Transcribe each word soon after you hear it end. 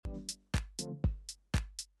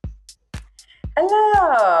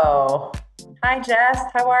Hello. Hi, Jess.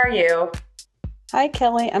 How are you? Hi,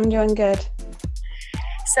 Kelly. I'm doing good.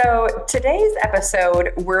 So, today's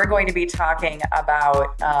episode, we're going to be talking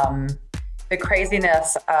about the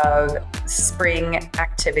craziness of spring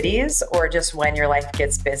activities or just when your life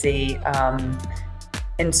gets busy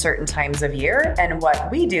in certain times of year and what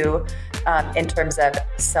we do in terms of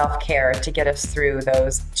self care to get us through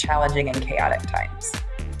those challenging and chaotic times.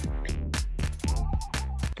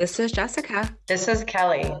 This is Jessica. This is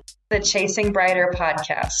Kelly, the Chasing Brighter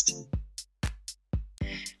podcast.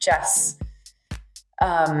 Jess,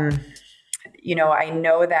 um, I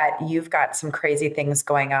know that you've got some crazy things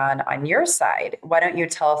going on your side. Why don't you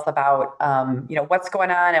tell us about, what's going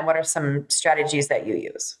on and what are some strategies that you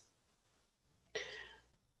use?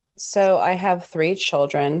 So I have three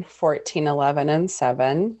children, 14, 11, and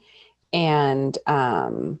 7. And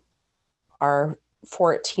our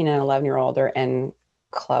 14 and 11-year-old are in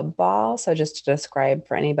club ball. So just to describe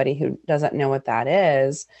for anybody who doesn't know what that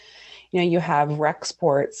is, you have rec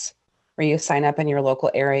sports where you sign up in your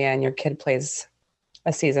local area and your kid plays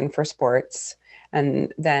a season for sports.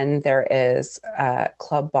 And then there is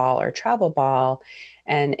club ball or travel ball.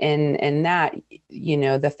 And in that,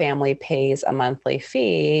 the family pays a monthly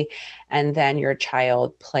fee, and then your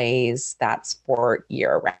child plays that sport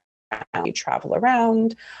year round. You travel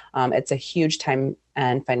around. It's a huge time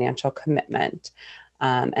and financial commitment.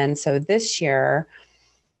 And so this year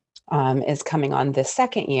is coming on the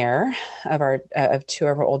second year of two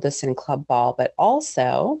of our oldest in club ball, but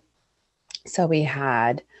also so we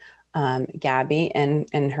had Gabby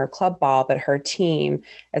in her club ball, but her team,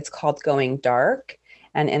 it's called Going Dark.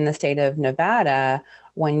 And in the state of Nevada,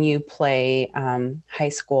 when you play high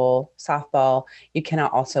school softball, you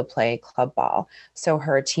cannot also play club ball. So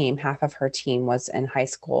her team, half of her team was in high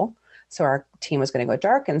school. So our team was going to go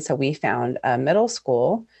dark. And so we found a middle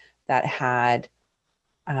school that had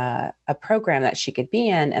a program that she could be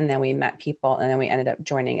in. And then we met people, and then we ended up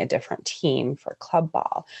joining a different team for club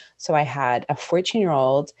ball. So I had a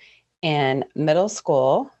 14-year-old in middle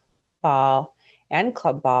school ball and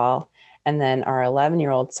club ball. And then our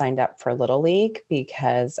 11-year-old signed up for Little League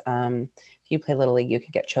because if you play Little League, you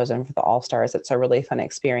could get chosen for the All-Stars. It's a really fun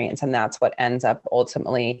experience. And that's what ends up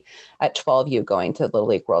ultimately at 12U going to the Little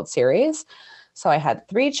League World Series. So I had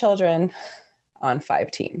three children on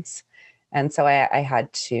 5 teams. And so I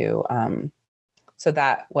had to, so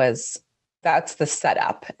that's the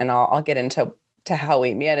setup. And I'll get into how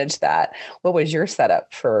we manage that. What was your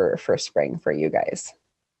setup for spring for you guys?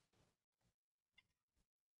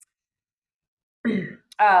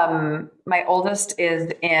 My oldest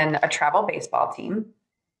is in a travel baseball team.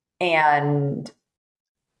 And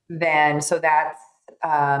then, so that's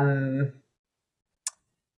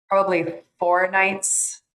probably 4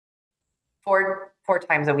 nights, four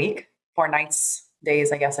times a week, 4 nights,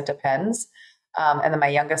 days, I guess it depends. And then my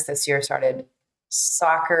youngest this year started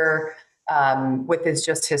soccer with his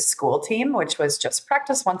school team, which was just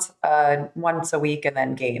practice once a week and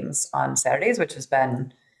then games on Saturdays, which has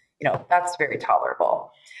been, that's very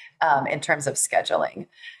tolerable in terms of scheduling.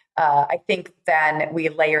 I think then I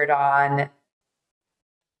layered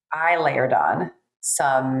on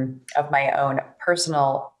some of my own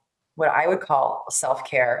personal, what I would call self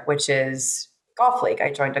care, which is golf league.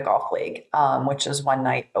 I joined a golf league, which is one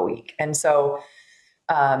night a week. And so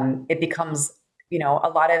it becomes, a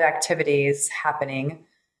lot of activities happening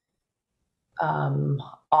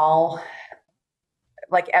all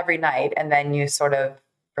like every night. And then you sort of,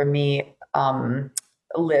 for me,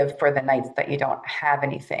 live for the nights that you don't have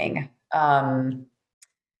anything. The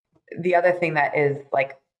other thing that is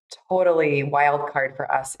like totally wild card for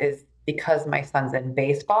us is because my son's in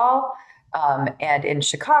baseball, and in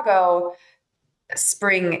Chicago,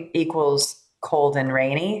 spring equals cold and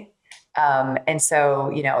rainy. And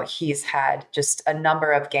so, he's had just a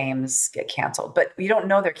number of games get canceled, but you don't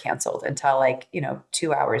know they're canceled until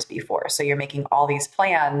 2 hours before. So you're making all these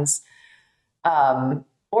plans,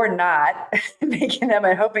 or not making them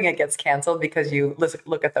and hoping it gets canceled because you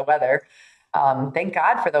look at the weather. Thank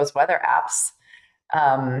God for those weather apps,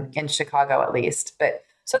 in Chicago at least. But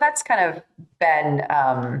so that's kind of been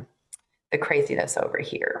the craziness over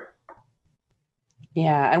here.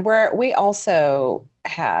 Yeah. And we also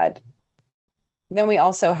have the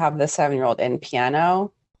 7-year-old in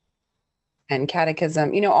piano and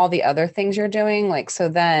catechism, all the other things you're doing. Like, so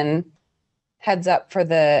then heads up for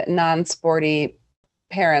the non-sporty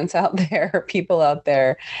parents out there, people out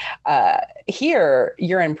there, here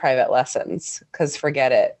you're in private lessons because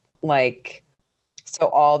forget it. Like, so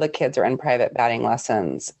all the kids are in private batting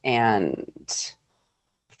lessons. And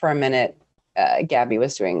for a minute, Gabby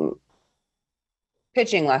was doing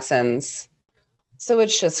pitching lessons So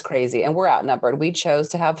it's just crazy. And we're outnumbered. We chose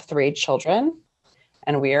to have 3 children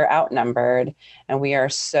and we are outnumbered. And we are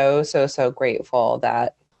so, so, so grateful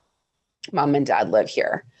that mom and dad live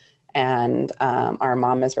here. And our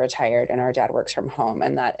mom is retired and our dad works from home.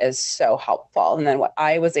 And that is so helpful. And then what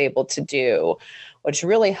I was able to do, which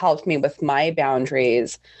really helped me with my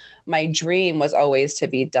boundaries, my dream was always to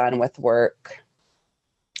be done with work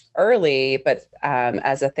early, but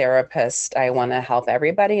as a therapist, I want to help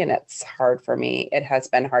everybody, and it's hard for me. It has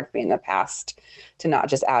been hard for me in the past to not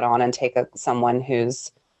just add on and take someone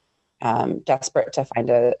who's desperate to find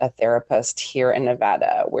a therapist here in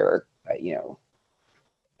Nevada. Where you know,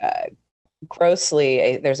 uh,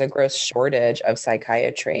 there's a gross shortage of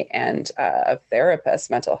psychiatry and of therapists,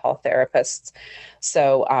 mental health therapists.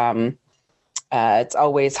 So it's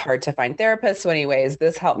always hard to find therapists. So anyways,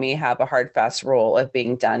 this helped me have a hard, fast rule of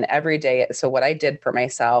being done every day. So what I did for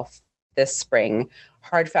myself this spring,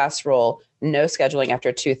 hard, fast rule, no scheduling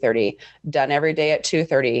after 2:30, done every day at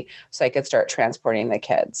 2:30 so I could start transporting the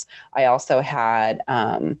kids. I also had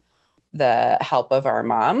the help of our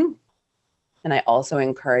mom. And I also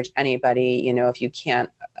encourage anybody, if you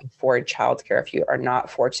can't afford childcare, if you are not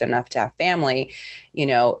fortunate enough to have family,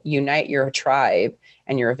 unite your tribe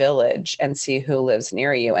and your village and see who lives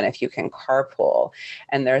near you. And if you can carpool.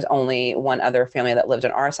 And there's only one other family that lived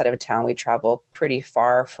on our side of town. We traveled pretty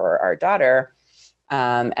far for our daughter.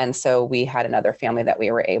 And so we had another family that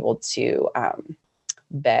we were able to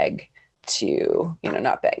beg to,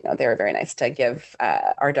 not beg, no, they were very nice to give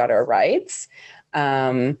our daughter rides.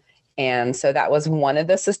 And so that was one of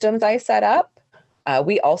the systems I set up.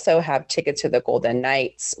 We also have tickets to the Golden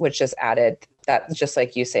Knights, which just added that, just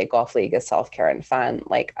like you say, Golf League is self-care and fun.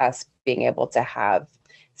 Like us being able to have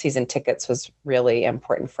season tickets was really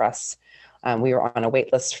important for us. We were on a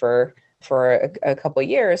wait list for a couple of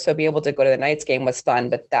years. So be able to go to the Knights game was fun,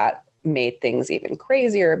 but that made things even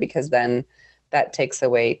crazier because then that takes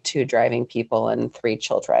away 2 driving people and 3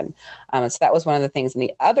 children. So that was one of the things. And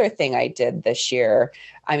the other thing I did this year,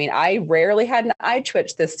 I rarely had an eye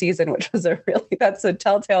twitch this season, which was that's a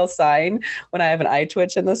telltale sign when I have an eye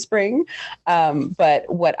twitch in the spring. But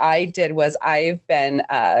what I did was I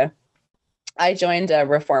joined a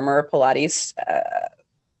reformer Pilates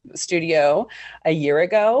studio a year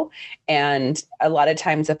ago. And a lot of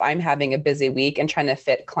times if I'm having a busy week and trying to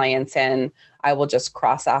fit clients in, I will just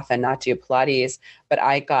cross off and not do Pilates. But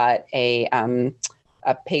I got a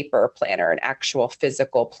paper planner, an actual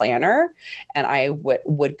physical planner. And I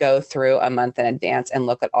would go through a month in advance and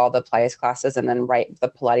look at all the Pilates classes and then write the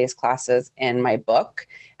Pilates classes in my book.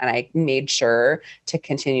 And I made sure to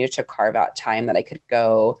continue to carve out time that I could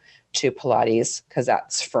go to Pilates because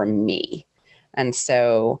that's for me. And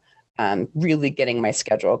so really getting my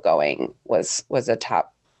schedule going was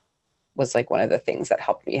like one of the things that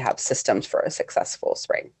helped me have systems for a successful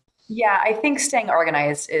spring. Yeah, I think staying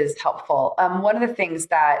organized is helpful. One of the things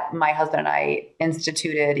that my husband and I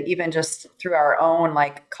instituted, even just through our own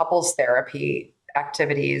like couples therapy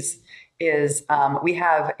activities, is we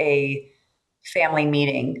have a family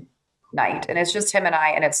meeting night, and it's just him and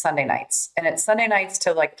I, and it's Sunday nights,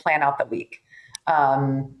 to like plan out the week.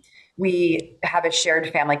 We have a shared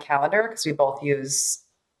family calendar because we both use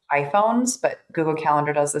iPhones, but Google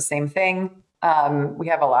Calendar does the same thing. We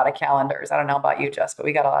have a lot of calendars. I don't know about you, Jess, but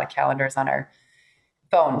we got a lot of calendars on our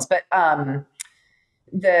phones. But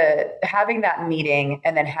having that meeting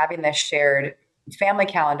and then having this shared family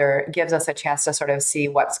calendar gives us a chance to sort of see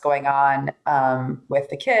what's going on with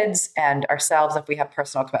the kids and ourselves if we have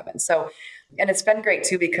personal commitments. So, and it's been great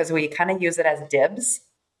too because we kind of use it as dibs.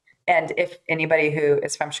 And if anybody who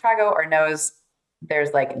is from Chicago or knows,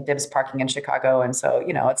 there's like dibs parking in Chicago. And so,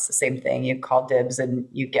 it's the same thing. You call dibs and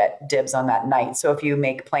you get dibs on that night. So if you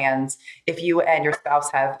make plans, if you and your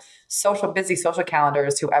spouse have busy social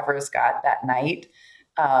calendars, whoever's got that night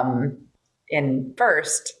in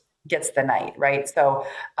first gets the night, right? So,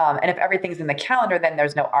 and if everything's in the calendar, then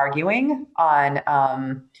there's no arguing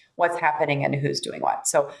on what's happening and who's doing what.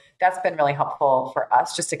 So that's been really helpful for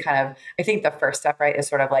us just to kind of, I think the first step, right, is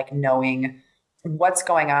sort of like knowing what's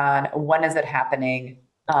going on, when is it happening,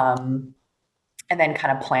 and then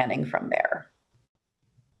kind of planning from there.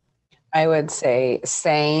 I would say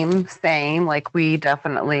same. Like we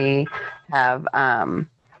definitely have,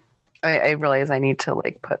 I realize I need to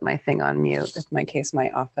like put my thing on mute if in case my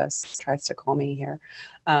office tries to call me here.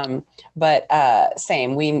 But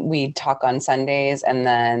same, we talk on Sundays and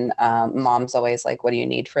then mom's always like, what do you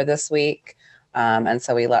need for this week? And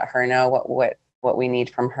so we let her know what we need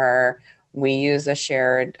from her. We use a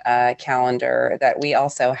shared calendar that we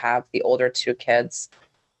also have the older 2 kids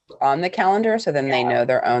on the calendar. So then they know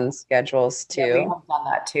their own schedules too. Yeah, we have done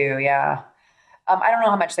that too. Yeah. I don't know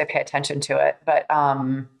how much they pay attention to it, but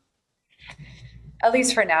at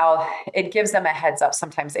least for now, it gives them a heads up.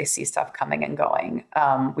 Sometimes they see stuff coming and going,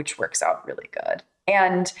 which works out really good.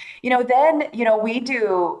 And, then, we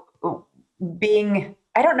do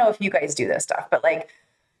I don't know if you guys do this stuff, but like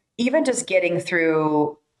even just getting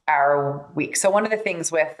through our week. So one of the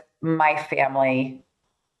things with my family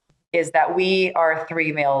is that we are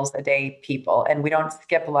 3 meals a day people and we don't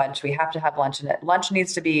skip lunch. We have to have lunch, and lunch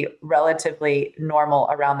needs to be relatively normal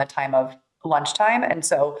around the time of lunchtime. And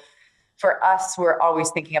so for us, we're always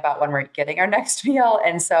thinking about when we're getting our next meal.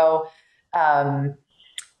 And so,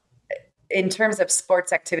 in terms of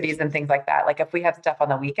sports activities and things like that, like if we have stuff on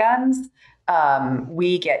the weekends,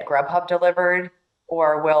 we get Grubhub delivered,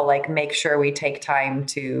 or we'll like make sure we take time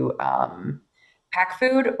to pack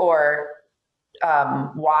food or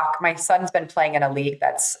walk. My son's been playing in a league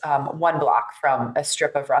that's 1 block from a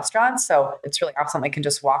strip of restaurants. So it's really awesome. We can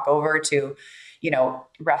just walk over to,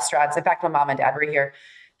 restaurants. In fact, when mom and dad were here,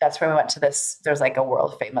 that's when we went to there's like a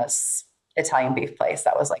world famous Italian beef place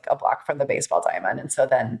that was like a block from the baseball diamond. And so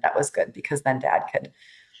then that was good because then dad could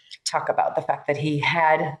talk about the fact that he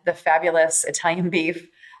had the fabulous Italian beef.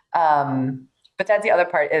 But that's the other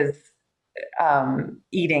part is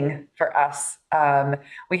eating for us.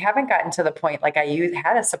 We haven't gotten to the point, like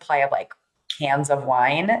had a supply of like cans of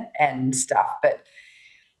wine and stuff, but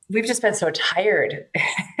we've just been so tired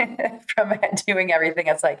from doing everything.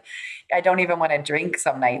 It's like, I don't even want to drink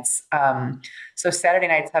some nights. So Saturday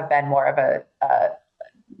nights have been more of a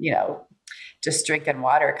just drinking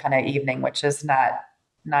water kind of evening, which is not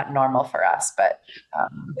normal for us, but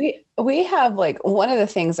we have like one of the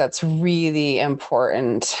things that's really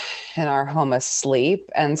important in our home is sleep.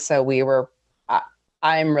 And so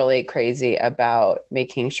I'm really crazy about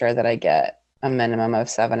making sure that I get a minimum of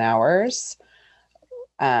 7 hours.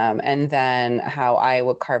 And then how I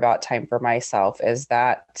would carve out time for myself is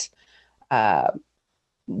that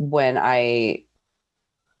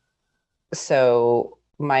so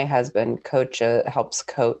my husband helps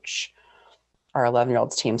coach our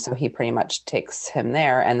 11-year-old's team. So he pretty much takes him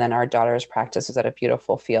there. And then our daughter's practice is at a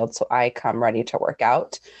beautiful field. So I come ready to work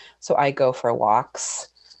out. So I go for walks.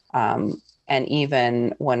 And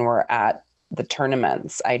even when we're at the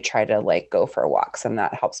tournaments, I try to like go for walks, and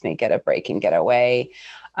that helps me get a break and get away.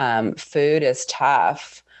 Food is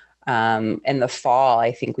tough. In the fall,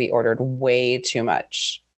 I think we ordered way too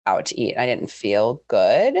much out to eat. I didn't feel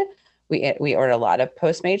good. We ordered a lot of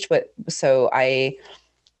Postmates, but so I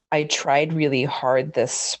tried really hard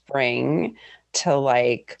this spring to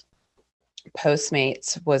like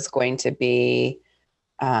Postmates was going to be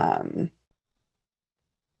a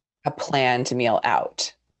planned meal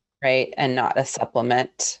out, right? And not a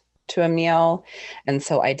supplement to a meal. And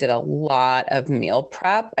so I did a lot of meal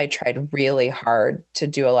prep. I tried really hard to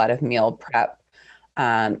do a lot of meal prep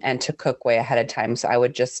and to cook way ahead of time. So I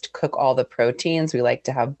would just cook all the proteins. We like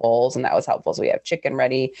to have bowls, and that was helpful. So we have chicken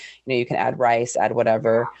ready. You can add rice, add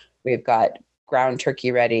whatever. We've got ground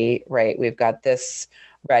turkey ready, right? We've got this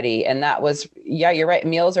ready. And that was, yeah, you're right.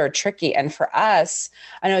 Meals are tricky. And for us,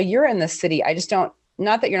 I know you're in the city. I just don't,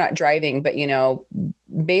 not that you're not driving, but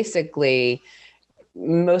basically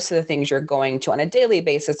most of the things you're going to on a daily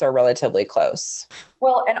basis are relatively close.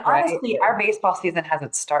 Well, and honestly, our baseball season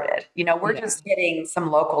hasn't started. We're just getting some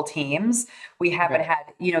local teams. We haven't had,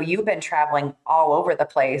 you've been traveling all over the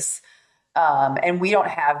place. And we don't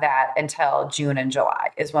have that until June and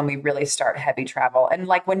July is when we really start heavy travel. And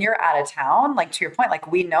like when you're out of town, like to your point,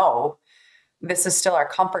 like we know this is still our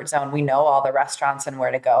comfort zone. We know all the restaurants and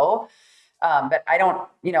where to go. But I don't,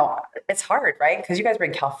 it's hard, right? Because you guys were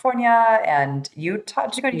in California and Utah.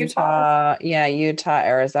 Did you go to Utah? Yeah, Utah,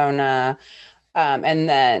 Arizona. And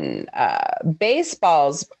then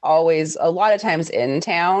baseball's always a lot of times in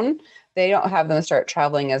town. They don't have them start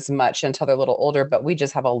traveling as much until they're a little older, but we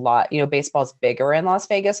just have a lot, baseball's bigger in Las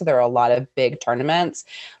Vegas. So there are a lot of big tournaments.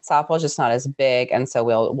 Softball's just not as big. And so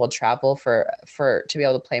we'll travel to be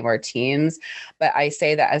able to play more teams. But I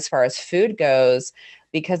say that as far as food goes,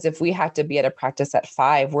 because if we have to be at a practice at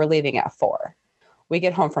 5, we're leaving at 4. We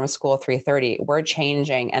get home from school at 3:30, we're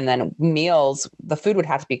changing. And then meals, the food would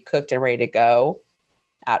have to be cooked and ready to go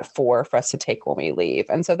at 4 for us to take when we leave.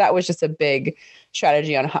 And so that was just a big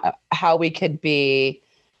strategy on how we could be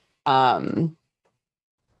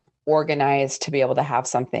organized to be able to have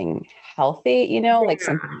something healthy, like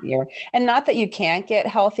something, and not that you can't get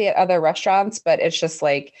healthy at other restaurants, but it's just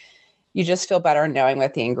like, you just feel better knowing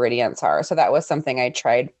what the ingredients are. So that was something I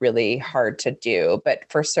tried really hard to do, but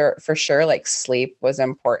for sure, like sleep was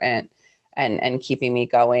important and keeping me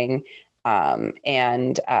going.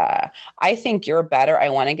 I think you're better. I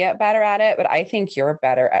want to get better at it, but I think you're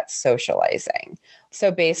better at socializing.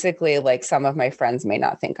 So basically, like some of my friends may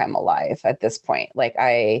not think I'm alive at this point. Like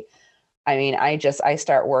I mean, I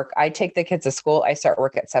start work. I take the kids to school. I start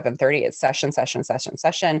work at 7:30. It's session, session, session,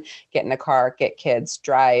 session. Get in the car, get kids,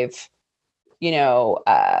 drive. You know,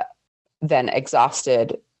 then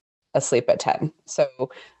exhausted, asleep at 10. So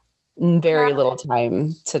very little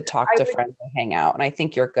time to talk to friends and hang out. And I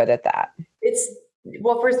think you're good at that.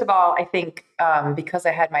 Well, first of all, I think because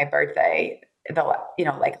I had my birthday,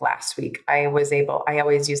 like last week, I always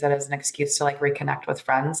use that as an excuse to like reconnect with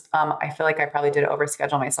friends. I feel like I probably did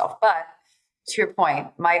overschedule myself, but to your point,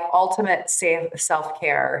 my ultimate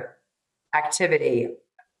self-care activity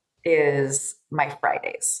is my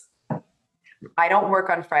Fridays. I don't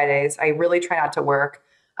work on Fridays. I really try not to work.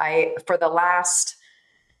 For the last,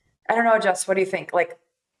 I don't know, Jess, what do you think? Like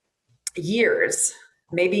years,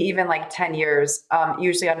 maybe even like 10 years.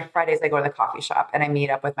 Usually on Fridays, I go to the coffee shop and I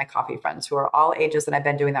meet up with my coffee friends who are all ages, and I've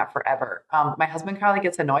been doing that forever. My husband kind of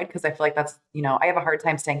gets annoyed because I feel like that's, I have a hard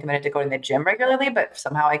time staying committed to going to the gym regularly, but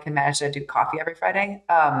somehow I can manage to do coffee every Friday.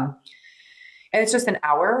 And it's just an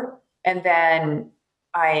hour. And then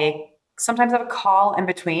I sometimes have a call in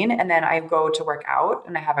between, and then I go to work out,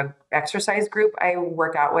 and I have an exercise group I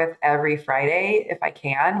work out with every Friday if I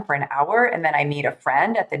can for an hour. And then I meet a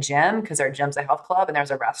friend at the gym because our gym's a health club and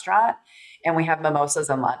there's a restaurant, and we have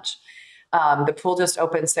mimosas and lunch. The pool just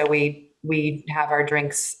opened, so we have our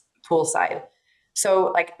drinks poolside.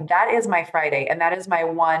 So like that is my Friday, and that is my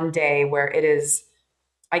one day where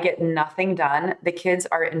I get nothing done. The kids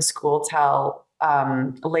are in school till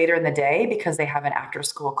later in the day because they have an after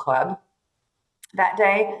school club that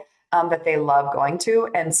day that they love going to.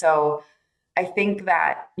 And so I think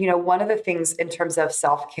that, one of the things in terms of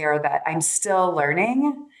self-care that I'm still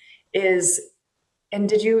learning is,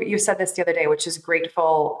 and you said this the other day, which is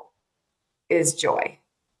grateful is joy.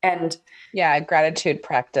 And yeah, gratitude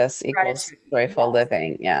practice equals joyful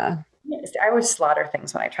living. Yeah. I always slaughter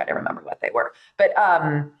things when I try to remember what they were, but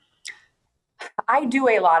I do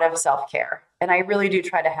a lot of self-care, and I really do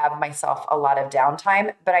try to have myself a lot of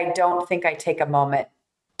downtime, but I don't think I take a moment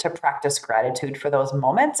to practice gratitude for those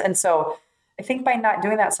moments. And so I think by not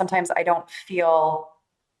doing that, sometimes I don't feel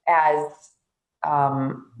as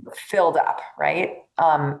filled up, right?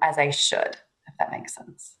 As I should, if that makes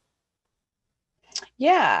sense.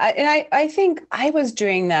 Yeah. And I think I was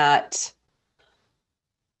doing that.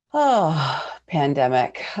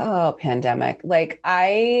 Pandemic. Like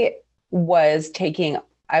I was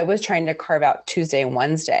trying to carve out Tuesday and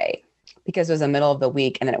Wednesday because it was the middle of the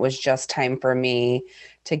week, and then it was just time for me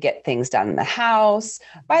to get things done in the house.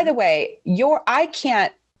 By the way,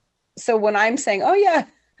 so when I'm saying, oh yeah,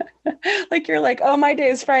 like you're like, oh, my day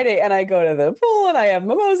is Friday and I go to the pool and I have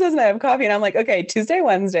mimosas and I have coffee, and I'm like, okay, Tuesday,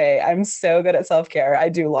 Wednesday, I'm so good at self-care. I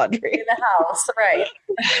do laundry in the house, right?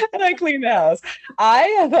 And I clean the house. I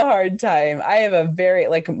have a hard time. I have a very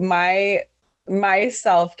my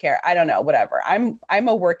self-care, I don't know, whatever. I'm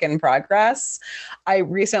a work in progress. I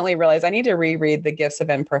recently realized I need to reread The Gifts of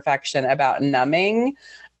Imperfection about numbing.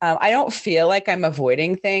 I don't feel like I'm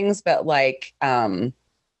avoiding things, but like I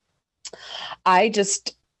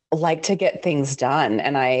just like to get things done,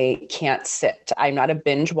 and I can't sit. I'm not a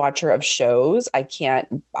binge watcher of shows. I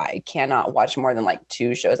cannot watch more than like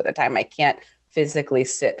 2 shows at a time. I can't physically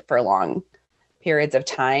sit for long periods of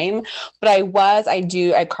time, but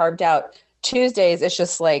I carved out Tuesdays. It's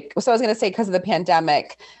just like, so I was going to say, because of the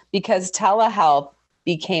pandemic, because telehealth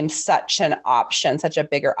became such an option, such a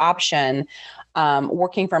bigger option,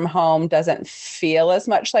 working from home doesn't feel as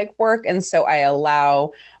much like work. And so I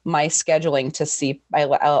allow my scheduling to seep, I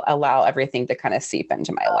allow everything to kind of seep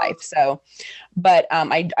into my life. So, but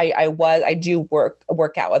I do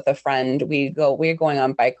work out with a friend. We're going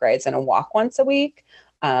on bike rides and a walk once a week.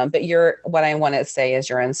 But what I want to say is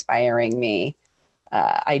you're inspiring me.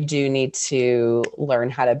 I do need to learn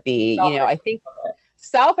how to be, I think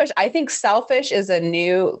selfish is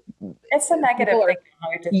it's a negative thing.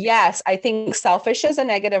 Yes, I think selfish is a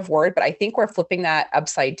negative word, but I think we're flipping that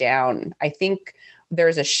upside down. I think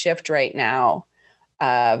there's a shift right now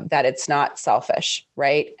that it's not selfish,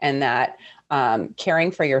 right? And that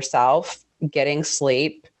caring for yourself, getting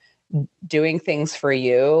sleep, doing things for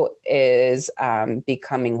you is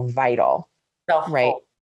becoming vital, Self-full. Right?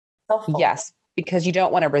 Self-full. Yes, because you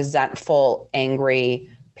don't want a resentful, angry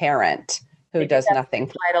parent who does nothing.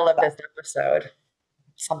 The title of this episode,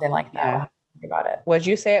 something like that. Yeah. I got it. What'd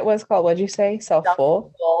you say it was called? What'd you say?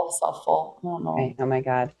 Self-full? Self-full. I don't know. Okay. Oh my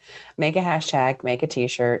God. Make a hashtag, make a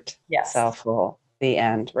t-shirt. Yes. Self-full. The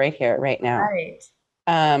end. Right here, right now. Right.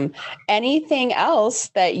 Anything else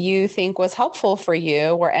that you think was helpful for you,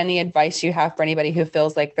 or any advice you have for anybody who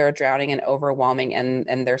feels like they're drowning and overwhelming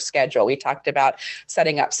in their schedule? We talked about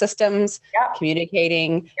setting up systems,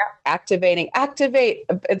 communicating, activate.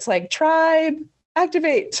 It's like tribe,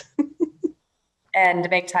 activate. And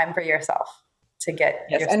make time for yourself to get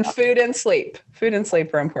yourself. And food and sleep. Food and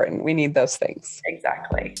sleep are important. We need those things.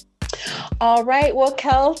 Exactly. All right. Well,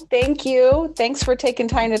 Kel, thank you. Thanks for taking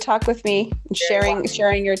time to talk with me and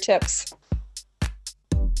sharing your tips.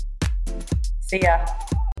 See ya.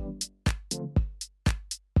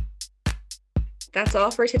 That's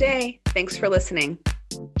all for today. Thanks for listening.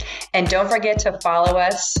 And don't forget to follow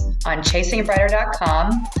us on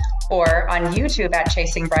chasingbrighter.com or on YouTube at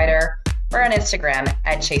Chasing Brighter or on Instagram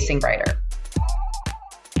at Chasing Brighter.